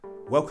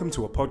Welcome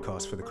to a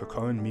podcast for the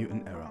Krakoan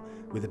mutant era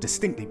with a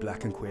distinctly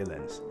black and queer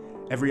lens.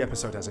 Every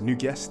episode has a new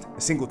guest,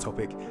 a single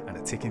topic, and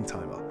a ticking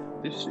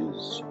timer. This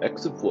is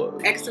X of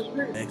Words. X of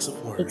Words. X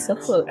of Words. X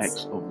of Words.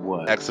 X of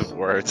Words. X of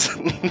Words.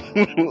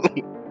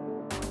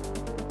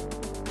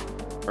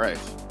 Right.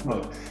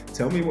 Oh,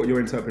 tell me what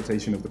your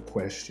interpretation of the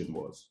question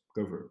was.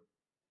 Go for it.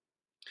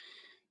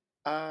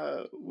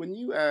 When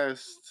you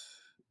asked,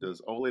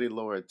 does old lady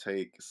Laura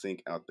take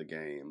Synch out the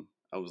game?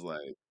 I was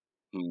like,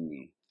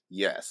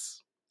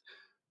 yes.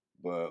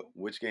 But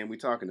which game we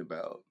talking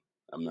about?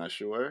 I'm not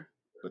sure.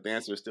 But the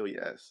answer is still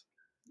yes.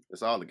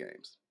 It's all the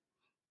games.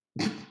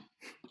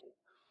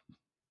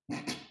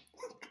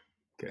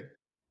 Okay.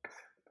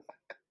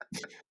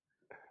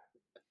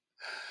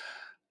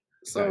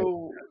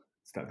 So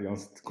is that the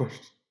answer to the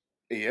question?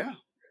 Yeah.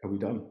 Are we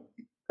done?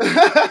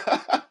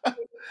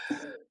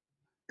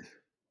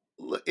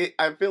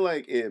 I feel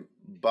like it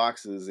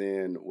boxes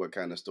in what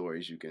kind of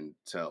stories you can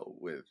tell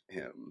with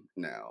him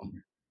now.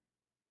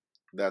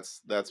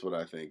 That's what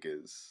I think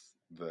is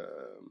the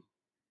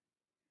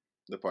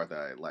part that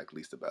I like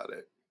least about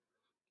it.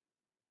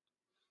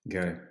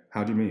 Okay.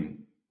 How do you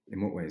mean? In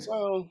what ways?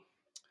 Well,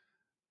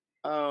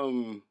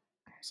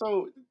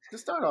 so to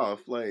start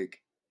off,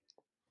 like,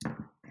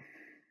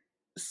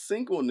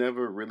 Synch will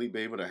never really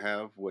be able to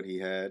have what he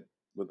had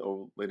with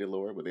old lady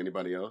Laura with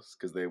anybody else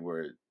because they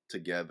were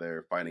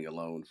together fighting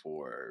alone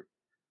for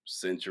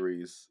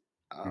centuries.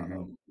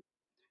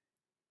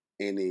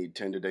 Any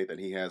Tinder date that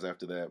he has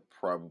after that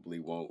probably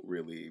won't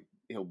really,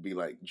 he'll be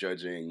like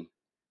judging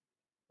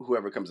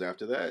whoever comes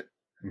after that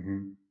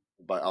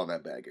by all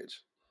that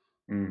baggage.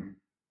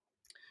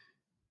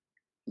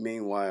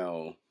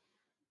 Meanwhile,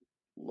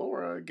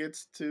 Laura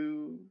gets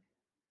to,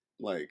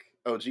 like,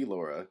 OG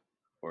Laura,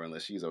 or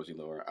unless she's OG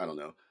Laura, I don't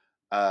know.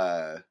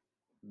 The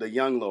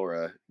young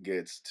Laura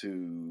gets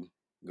to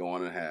go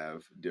on and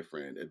have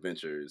different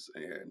adventures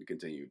and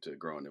continue to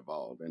grow and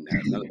evolve and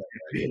have none of that.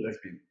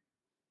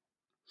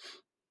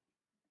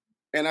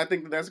 And I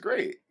think that's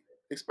great,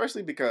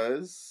 especially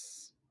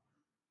because,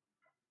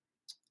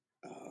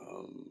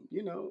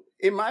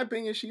 in my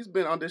opinion, she's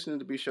been auditioning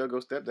to be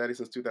Shogo's stepdaddy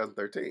since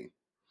 2013.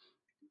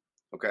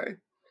 Okay?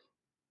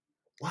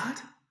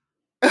 What?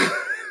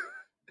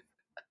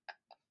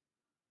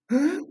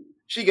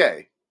 She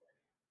gay.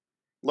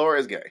 Laura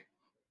is gay.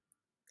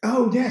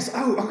 Oh, yes.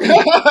 Oh, okay.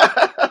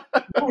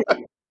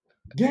 Right.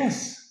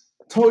 Yes.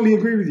 Totally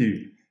agree with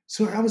you.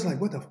 So I was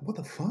like, what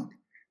the fuck?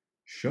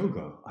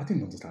 Shogo? I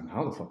didn't understand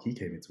how the fuck he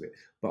came into it.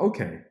 But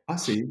okay, I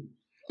see.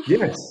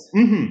 Yes.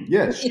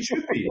 Yes, she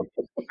should be.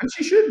 And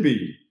she should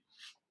be.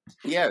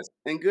 Yes,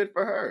 and good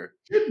for her.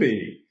 Should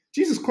be.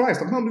 Jesus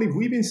Christ, I can't believe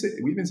we've been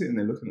sitting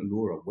there looking at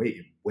Laura,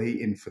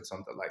 waiting for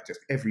something like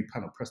just every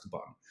panel, press the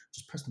button.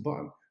 Just press the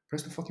button.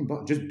 Press the fucking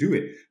button. Just do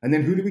it. And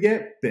then who do we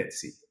get?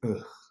 Betsy.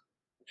 Ugh.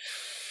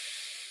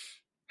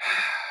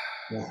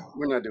 Wow.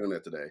 We're not doing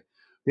that today.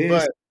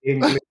 This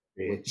English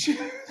bitch.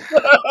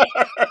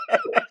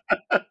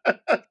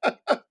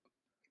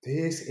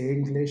 This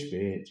English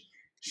bitch.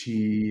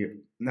 She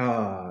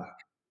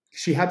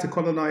had to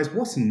colonize.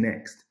 What's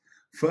next?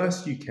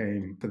 First, you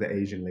came for the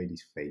Asian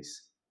lady's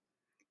face.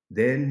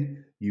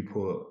 Then you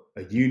put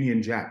a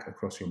Union Jack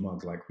across your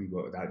mug like we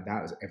were.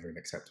 That was ever an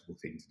acceptable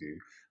thing to do.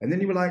 And then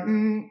you were like,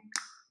 do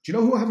you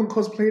know who haven't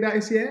cosplayed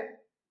as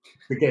yet?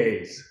 The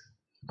gays.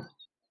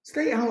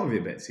 Stay out of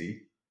it,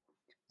 Betsy.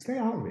 Stay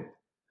out of it.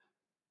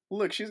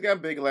 Look, she's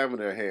got big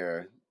lavender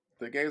hair.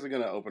 The gays are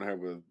going to open her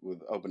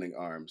with opening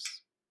arms.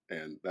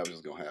 And that was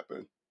just going to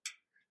happen.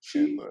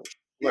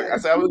 Look, I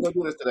said I was going to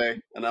do this today.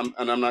 And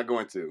I'm not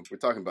going to. We're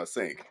talking about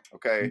Synch,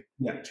 okay?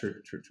 Yeah,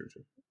 true.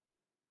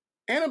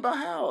 And about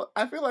how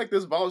I feel like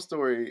this vault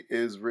story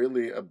is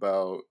really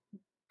about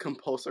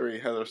compulsory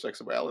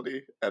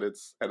heterosexuality at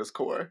its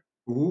core.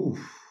 Ooh.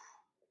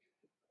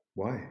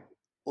 Why?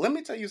 Let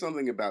me tell you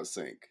something about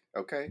Synch,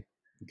 okay?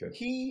 Okay.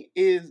 He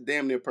is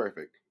damn near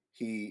perfect.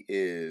 He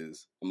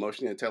is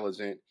emotionally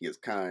intelligent. He is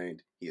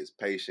kind. He is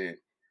patient.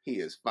 He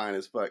is fine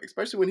as fuck,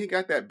 especially when he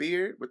got that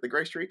beard with the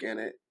gray streak in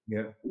it. Yeah.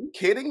 Are you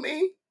kidding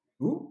me?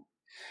 Ooh.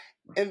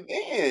 And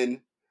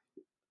then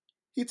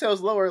he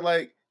tells Laura,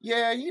 like,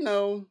 yeah,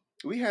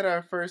 we had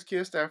our first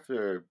kiss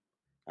after,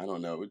 I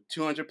don't know,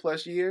 200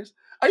 plus years.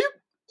 Are you,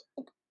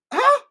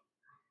 huh?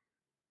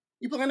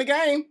 You playing the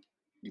game?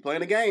 You playing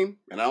the game,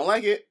 and I don't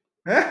like it.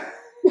 I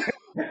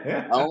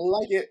don't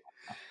like it.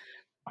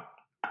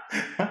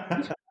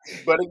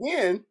 But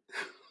again,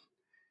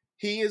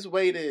 he has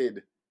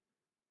waited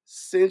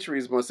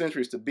centuries upon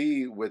centuries to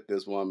be with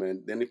this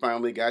woman. Then he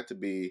finally got to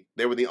be.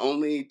 They were the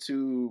only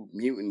two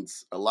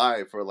mutants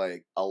alive for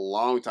like a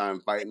long time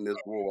fighting this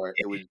war.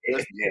 It was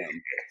just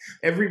them.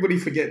 Everybody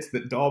forgets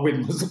that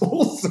Darwin was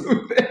also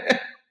there.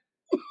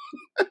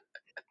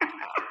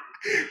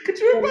 Could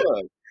you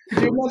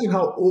imagine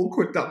how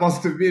awkward that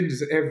must have been?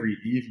 Just every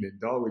evening,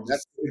 Darwin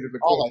just sitting in the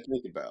corner. All I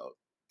think about.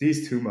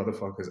 These two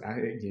motherfuckers at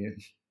it again.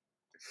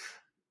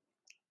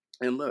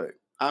 And look,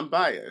 I'm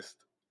biased,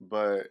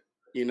 but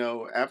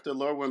after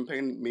Laura wasn't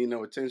paying me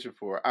no attention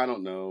for, I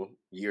don't know,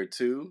 year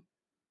 2,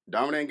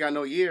 Darwin ain't got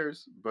no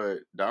ears, but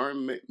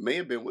Darwin may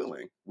have been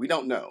willing. We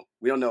don't know.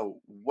 We don't know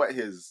what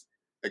his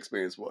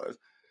experience was.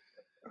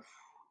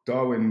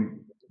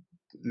 Darwin,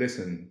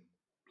 listen,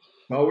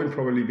 Darwin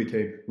probably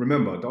became.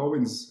 Remember,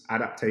 Darwin's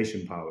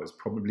adaptation powers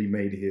probably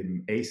made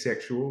him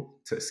asexual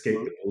to escape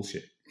Mhm. the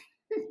bullshit.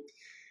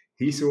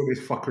 He saw this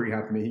fuckery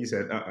happening. He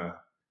said,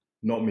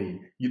 not me.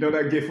 You know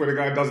that gif where the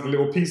guy does the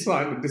little peace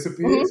sign and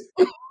disappears?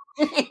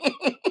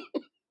 Mhm.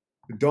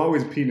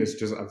 Darwin's penis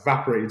just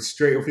evaporated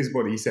straight off his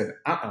body. He said,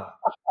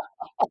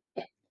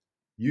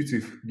 you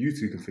two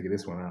can figure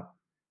this one out.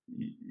 Get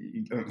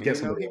You know,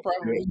 somebody he else.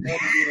 probably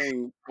started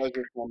getting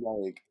pleasure from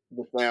like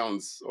the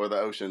sounds or the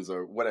oceans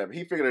or whatever.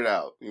 He figured it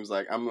out. He was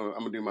like, I'm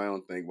gonna do my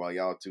own thing while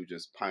y'all two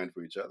just pine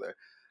for each other.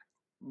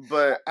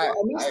 But I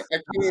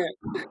can't.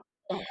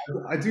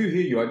 I do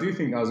hear you. I do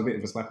think that was a bit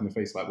of a slap in the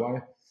face. Like, why?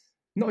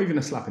 Not even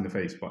a slap in the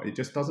face, but it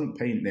just doesn't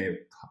paint their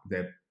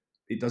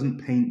it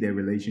doesn't paint their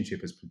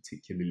relationship as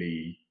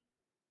particularly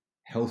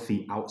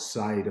healthy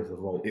outside of the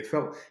vault. It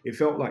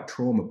felt like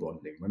trauma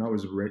bonding when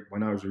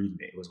when I was reading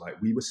it. It was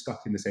like we were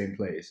stuck in the same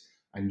place,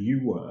 and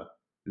you were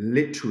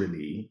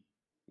literally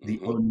the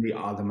Hmm. only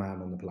other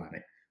man on the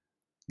planet.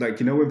 Like,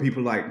 you know, when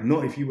people are like,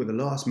 not if you were the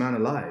last man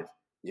alive.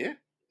 Yeah.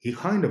 He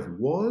kind of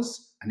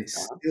was, and it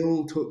Uh-huh.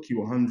 still took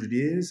you 100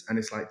 years, and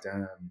it's like,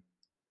 damn,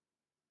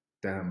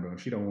 bro,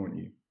 she don't want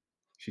you.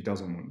 She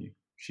doesn't want you.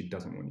 She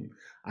doesn't want you.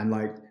 And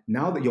like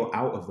now that you're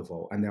out of the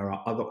vault and there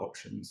are other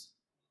options,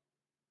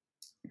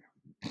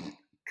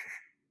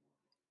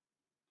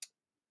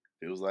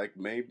 It was like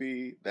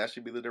maybe that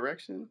should be the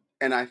direction.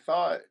 And I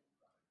thought,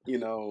 you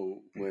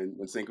know, when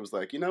Synch was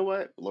like, you know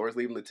what, Laura's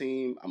leaving the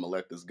team. I'm gonna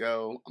let this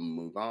go. I'm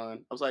gonna move on.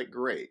 I was like,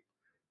 great.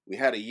 We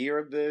had a year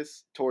of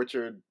this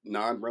tortured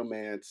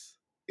non-romance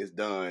is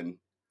done,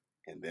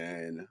 and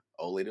then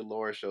old lady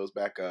Laura shows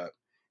back up,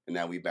 and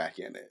now we back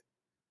in it.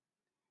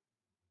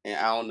 And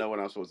I don't know what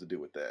I'm supposed to do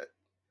with that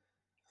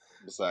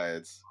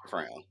besides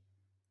frown.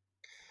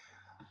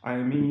 I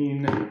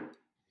mean,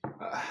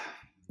 uh,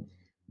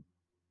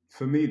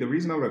 for me, the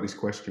reason I wrote this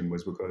question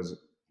was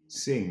because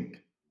Sync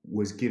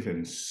was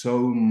given so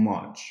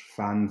much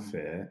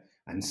fanfare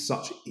and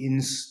such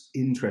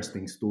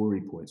interesting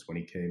story points when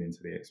he came into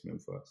the X Men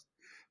first.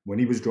 When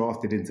he was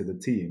drafted into the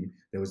team,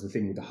 there was the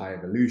thing with the High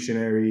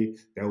Evolutionary.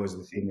 There was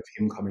the thing of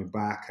him coming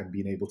back and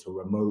being able to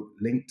remote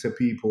link to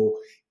people.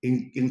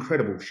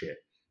 Incredible shit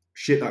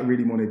that I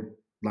really wanted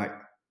like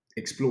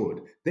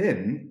explored.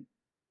 Then,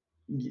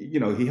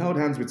 he held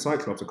hands with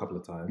Cyclops a couple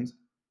of times,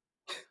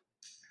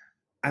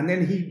 and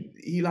then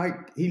he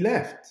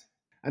left.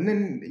 And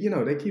then,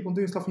 they keep on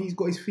doing stuff and he's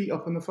got his feet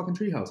up in the fucking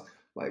treehouse.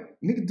 Like,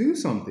 nigga, do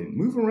something.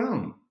 Move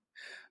around.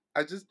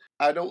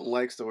 I don't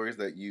like stories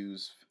that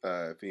use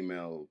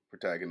female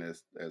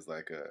protagonists as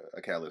like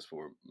a catalyst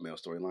for male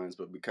storylines,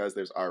 but because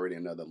there's already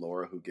another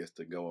Laura who gets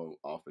to go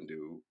off and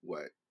do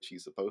what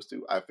she's supposed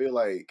to, I feel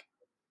like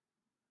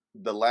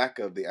the lack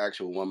of the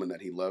actual woman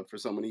that he loved for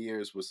so many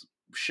years was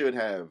should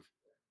have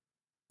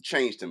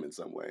changed him in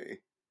some way.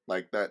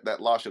 Like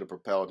that law should have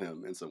propelled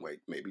him in some way,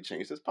 maybe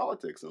changed his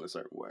politics in a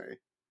certain way.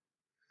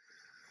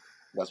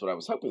 That's what I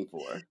was hoping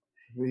for.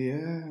 But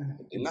yeah.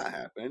 It did not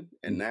happen.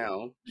 And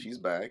now she's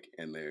back,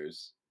 and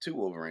there's two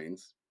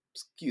Wolverines.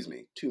 Excuse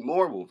me, two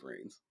more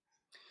Wolverines.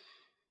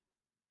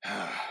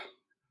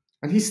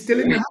 And he's still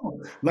in the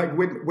house. Like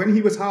when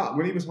he was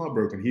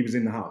heartbroken, he was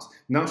in the house.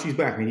 Now she's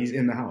back and he's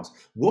in the house.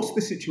 What's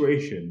the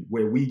situation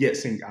where we get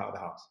Sync out of the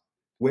house?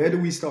 Where do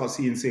we start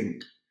seeing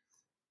Sync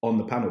on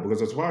the panel?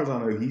 Because as far as I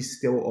know, he's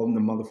still on the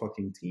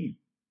motherfucking team.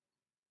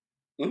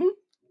 Hmm.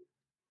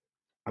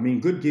 I mean,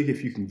 good gig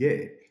if you can get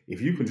it. If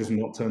you can just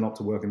not turn up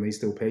to work and they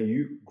still pay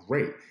you,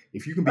 great.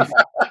 If you can be,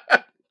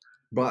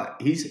 but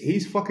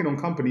he's fucking on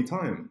company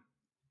time,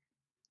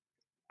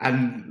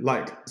 and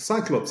like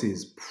Cyclops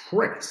is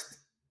pressed.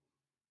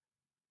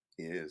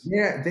 He is.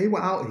 Yeah, they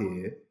were out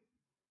here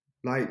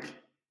like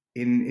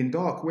in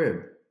dark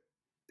web.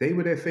 They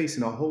were there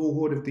facing a whole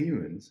horde of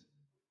demons,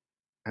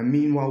 and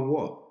meanwhile,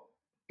 what?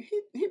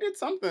 He did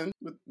something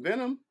with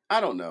Venom.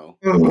 I don't know.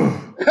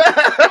 Ugh.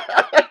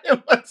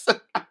 It was-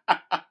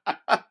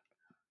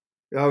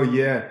 Oh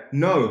yeah,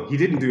 no, he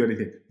didn't do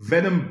anything.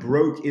 Venom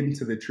broke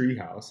into the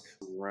treehouse.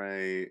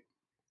 right.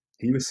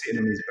 He was sitting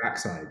on his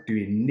backside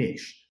doing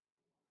niche.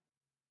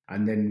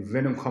 And then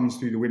Venom comes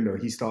through the window.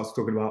 He starts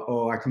talking about,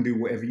 "Oh, I can do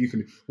whatever you can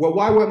do." Well,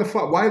 Why the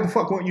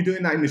fuck weren't you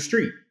doing that in the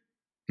street?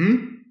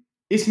 Hmm.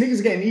 It's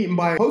niggas getting eaten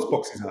by post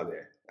boxes out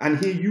there, and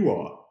here you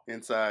are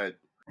Inside.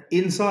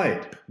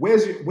 inside.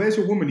 Where's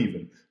your woman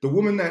even? The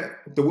woman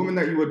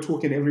that you were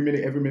talking every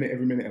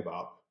minute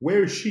about.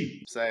 Where is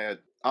she? Sad.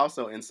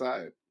 Also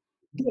inside.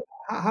 Yeah,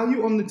 how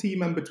you on the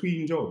team and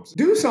between jobs?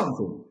 Do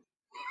something.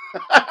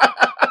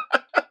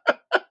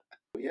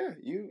 Yeah,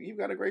 you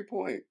got a great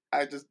point.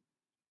 I just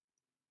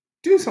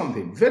Do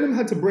something. Venom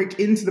had to break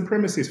into the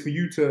premises for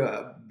you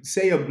to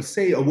say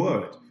a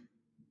word.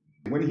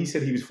 When he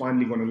said he was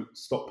finally going to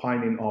stop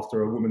pining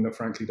after a woman that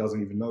frankly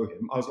doesn't even know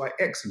him, I was like,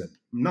 excellent,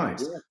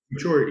 nice, yeah,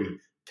 maturity,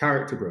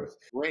 character growth.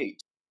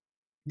 great.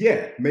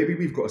 Yeah, maybe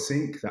we've got a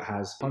Sync that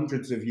has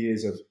hundreds of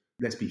years of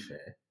let's be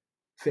fair,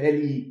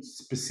 fairly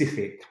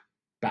specific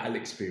battle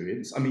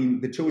experience. I mean,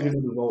 the Yeah, children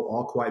of the vault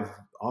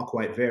are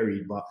quite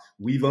varied, but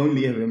we've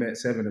only ever met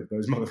 7 of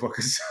those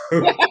motherfuckers.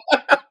 So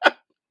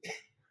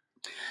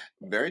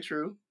very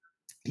true.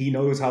 he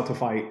knows how to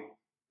fight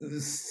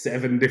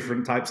 7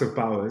 different types of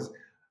powers.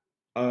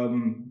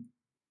 Um,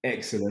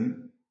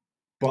 Excellent.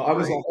 But I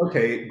was Great. like,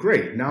 okay,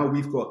 great. Now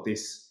we've got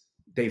this.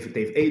 They've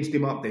aged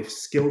him up. They've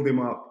skilled him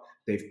up.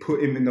 They've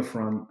put him in the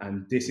front,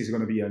 and this is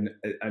going to be an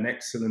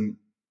excellent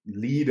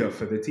leader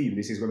for the team.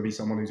 This is going to be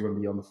someone who's going to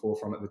be on the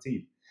forefront of the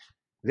team.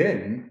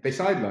 Then they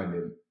sidelined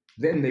him.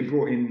 Then they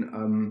brought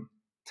in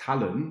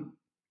Talon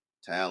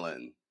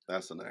Talon.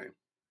 That's the name.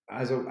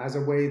 as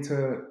a way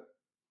to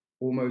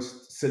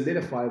almost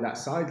solidify that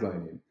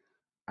sidelining.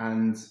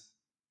 And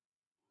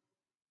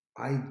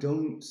I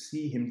don't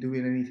see him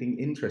doing anything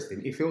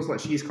interesting. It feels like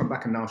she's come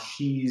back and now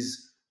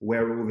she's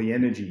where all the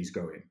energy's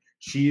going.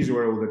 She's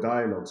where all the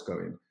dialogue's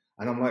going.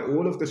 And I'm like,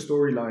 all of the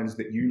storylines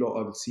that you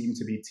lot seem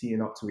to be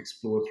teeing up to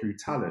explore through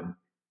Talon,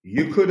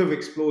 you could have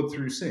explored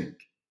through Sync.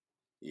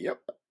 Yep.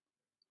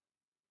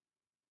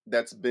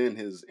 That's been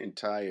his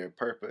entire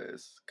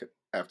purpose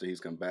after he's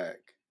come back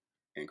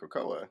in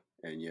Krakoa.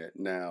 And yet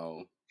now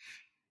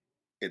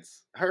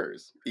it's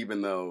hers,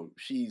 even though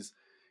she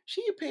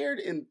appeared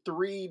in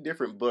 3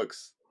 different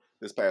books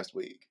this past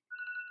week.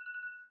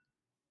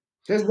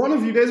 There's one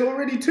of you, there's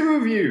already 2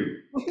 of you.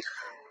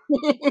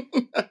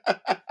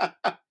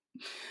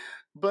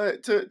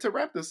 But to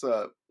wrap this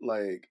up,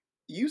 like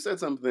you said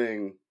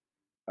something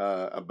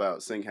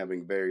about Singh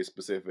having very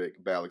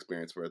specific battle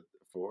experience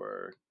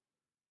for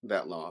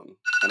that long,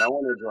 and I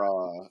want to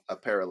draw a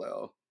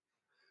parallel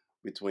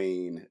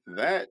between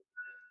that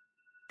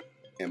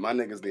and my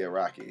niggas the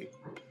Iraqi.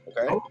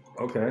 Okay, Oh,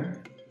 okay.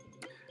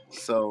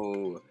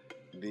 so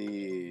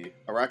the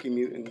Iraqi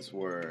mutants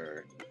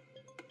were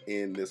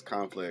in this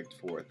conflict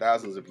for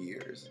thousands of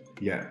years.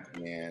 Yeah.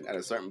 And at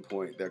a certain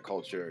point, their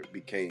culture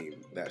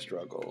became that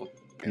struggle,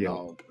 and Yeah.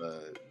 all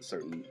the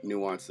certain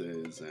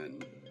nuances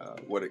and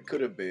what it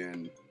could have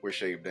been were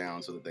shaved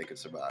down so that they could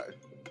survive.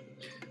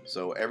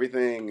 So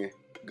everything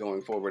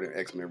going forward in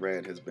X Men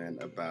Red has been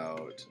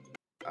about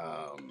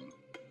um,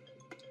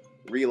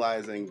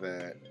 realizing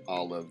that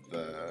all of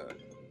the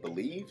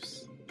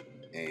beliefs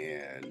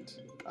and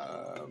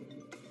uh,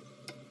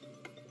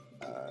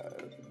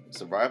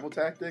 survival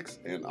tactics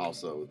and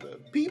also the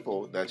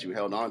people that you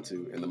held on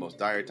to in the most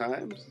dire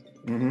times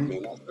may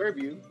Mm-hmm. not serve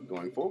you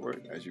going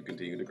forward as you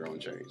continue to grow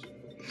and change.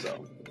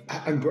 So,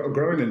 And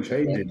growing and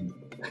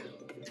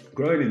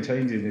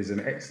changing is an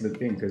excellent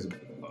thing because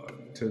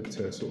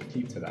to sort of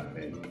keep to that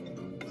thing.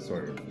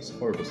 Sorry, it's a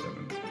horrible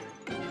sentence.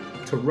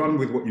 To run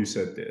with what you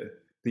said there,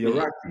 the mhm,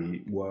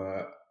 Iraqi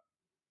were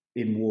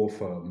in war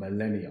for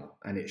millennia,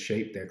 and it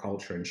shaped their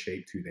culture and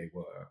shaped who they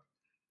were.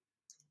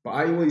 But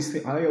I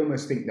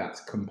almost think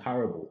that's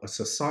comparable. A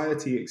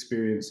society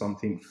experienced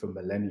something for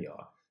millennia.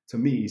 To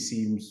me,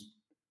 seems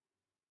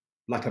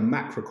like a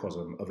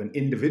macrocosm of an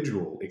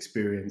individual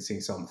experiencing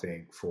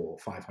something for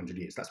 500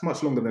 years. That's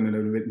much longer than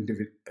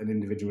an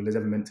individual is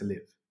ever meant to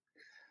live.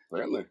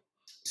 certainly.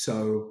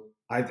 So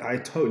I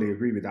totally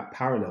agree with that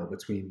parallel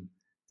between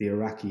the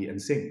Iraqi and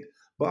Sync.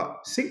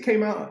 But Sync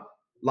came out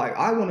like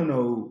I want to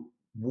know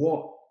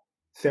what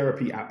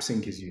therapy app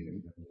Sync is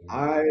using.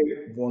 I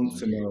want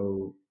to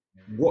know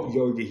what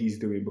yoga he's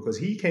doing because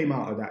he came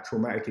out of that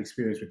traumatic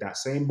experience with that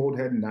same bald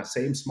head and that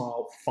same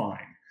smile. Fine.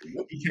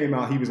 Yep. He came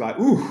out. He was like,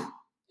 ooh,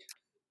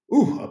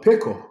 a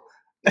pickle,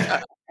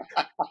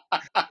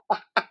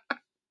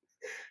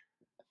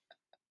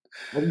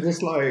 and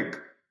just like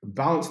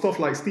bounced off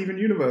like Steven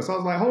Universe. I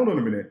was like, hold on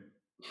a minute,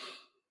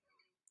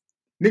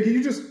 nigga,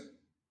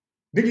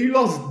 nigga, you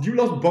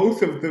lost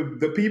both of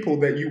the people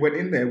that you went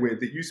in there with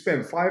that you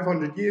spent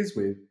 500 years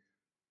with.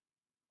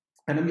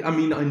 And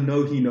I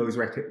know he knows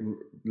like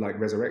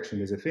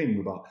resurrection is a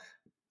thing, but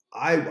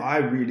I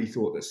really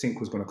thought that Sync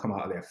was going to come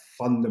out of there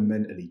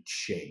fundamentally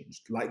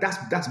changed. Like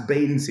that's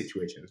Bane's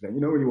situation. Like,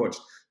 when you watch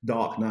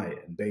Dark Knight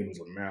and Bane was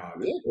like, man, I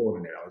was Yeah.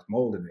 born in it, I was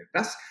molding it.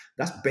 That's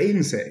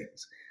Bane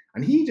settings,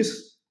 and he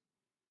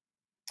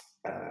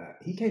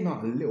came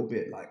out a little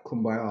bit like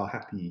kumbaya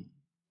happy,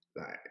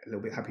 like a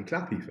little bit happy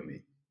clappy for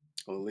me.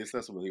 Well, at least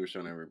that's what he was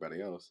showing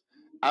everybody else.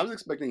 I was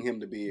expecting him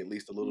to be at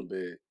least a little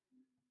bit,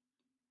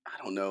 I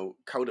don't know,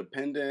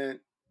 codependent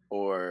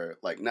or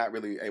like not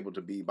really able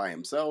to be by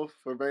himself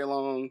for very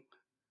long.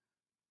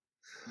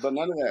 But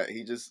none of that.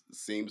 He just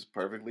seems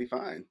perfectly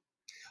fine.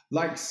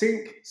 Like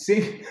Sync,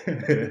 Sync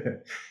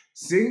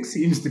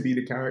seems to be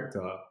the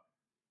character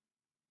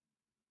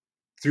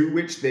through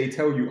which they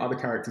tell you other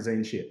characters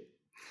ain't shit.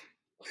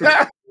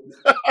 I'm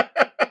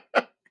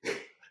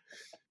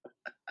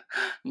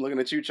looking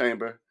at you,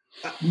 Chamber.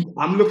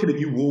 I'm looking at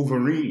you,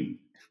 Wolverine.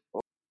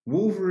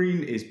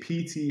 Wolverine is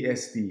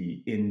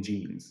PTSD in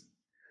genes,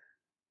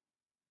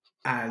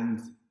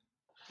 and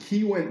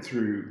he went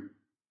through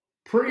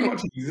pretty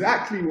much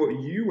exactly what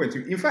you went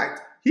through. In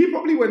fact, he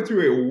probably went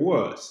through it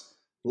worse.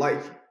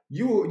 Like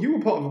you were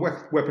part of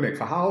Weapon X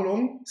for how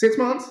long? 6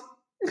 months.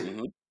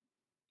 Hmm.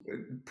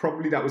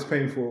 Probably that was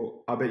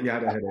painful. I bet you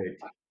had a headache.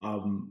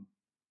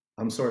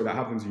 I'm sorry that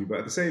happened to you, but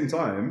at the same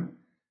time,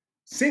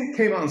 Synch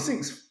came out and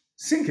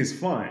Synch is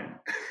fine.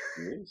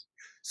 Yes.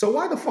 So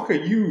why the fuck are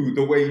you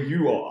the way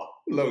you are,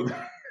 Logan?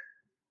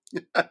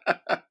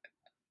 I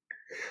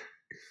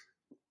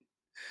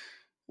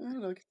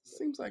don't know. It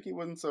seems like he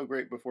wasn't so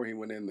great before he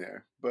went in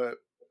there, but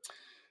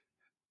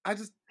I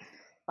just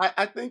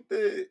I think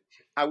that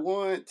I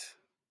want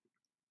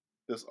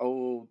this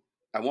old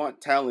I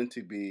want Talon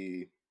to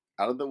be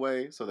out of the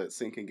way so that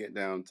Sync can get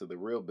down to the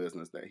real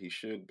business that he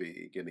should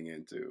be getting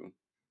into,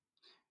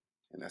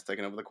 and that's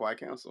taking over the Quiet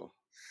Council.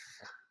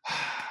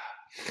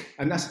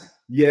 And that's,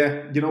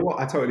 yeah, you know what?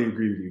 I totally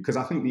agree with you because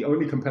I think the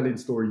only compelling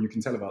story you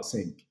can tell about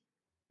Sync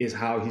is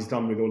how he's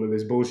done with all of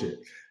this bullshit.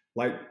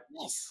 Like,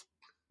 Yes.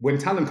 when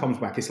Talon comes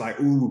back, it's like,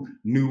 ooh,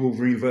 new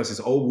Wolverine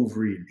versus old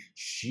Wolverine.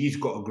 She's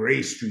got a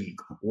gray streak.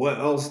 What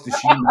else does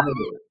she know?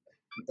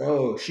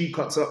 Oh, she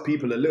cuts up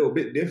people a little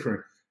bit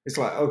different. It's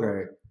like,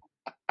 okay,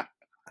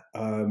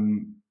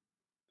 um,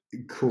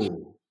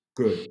 cool,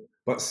 good.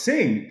 But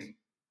Sync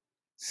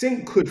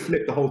could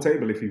flip the whole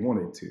table if he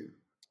wanted to.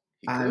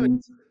 He could.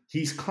 And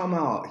he's come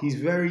out, he's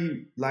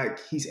very, like,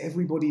 he's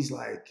everybody's,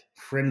 like,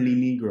 friendly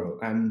Negro.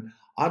 And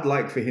I'd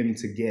like for him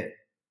to get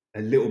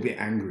a little bit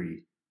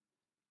angry,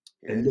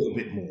 a Yeah. little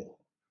bit more.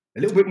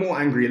 A little bit more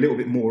angry, a little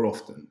bit more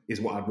often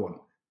is what I'd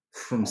want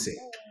from Sync.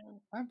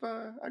 I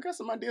got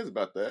some ideas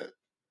about that.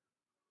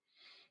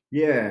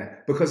 Yeah,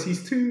 because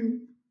he's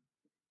too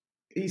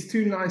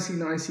nicey,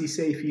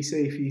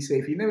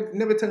 safey.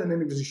 Never telling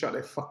anybody to shut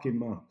their fucking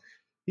mouth.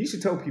 He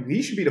should tell people.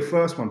 He should be the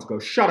first one to go,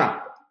 shut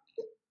up.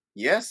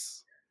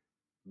 Yes,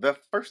 the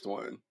first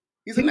one.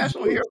 He's a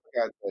national hero, for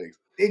God's sakes.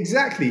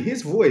 Exactly.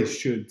 His voice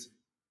should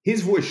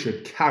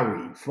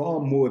carry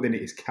far more than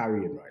it is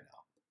carrying right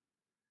now.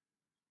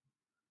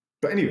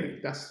 But anyway,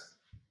 that's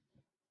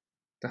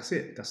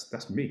it.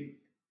 That's me.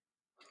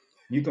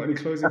 You got any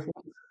closing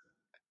thoughts?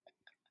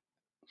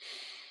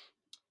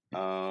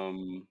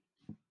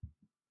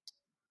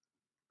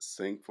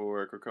 Sync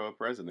for Krakoa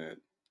president,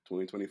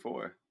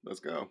 2024. Let's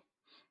go.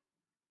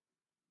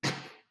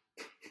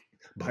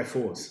 By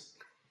force.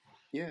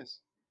 Yes.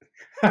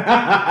 Yeah.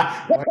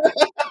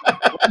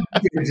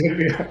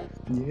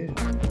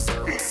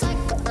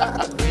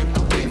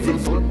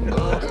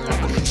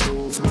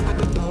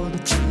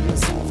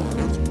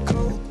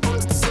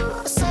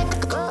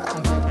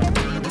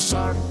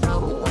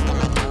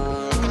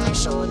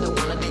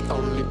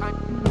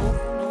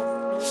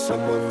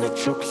 Someone that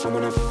chokes,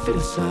 someone that fit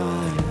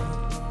aside.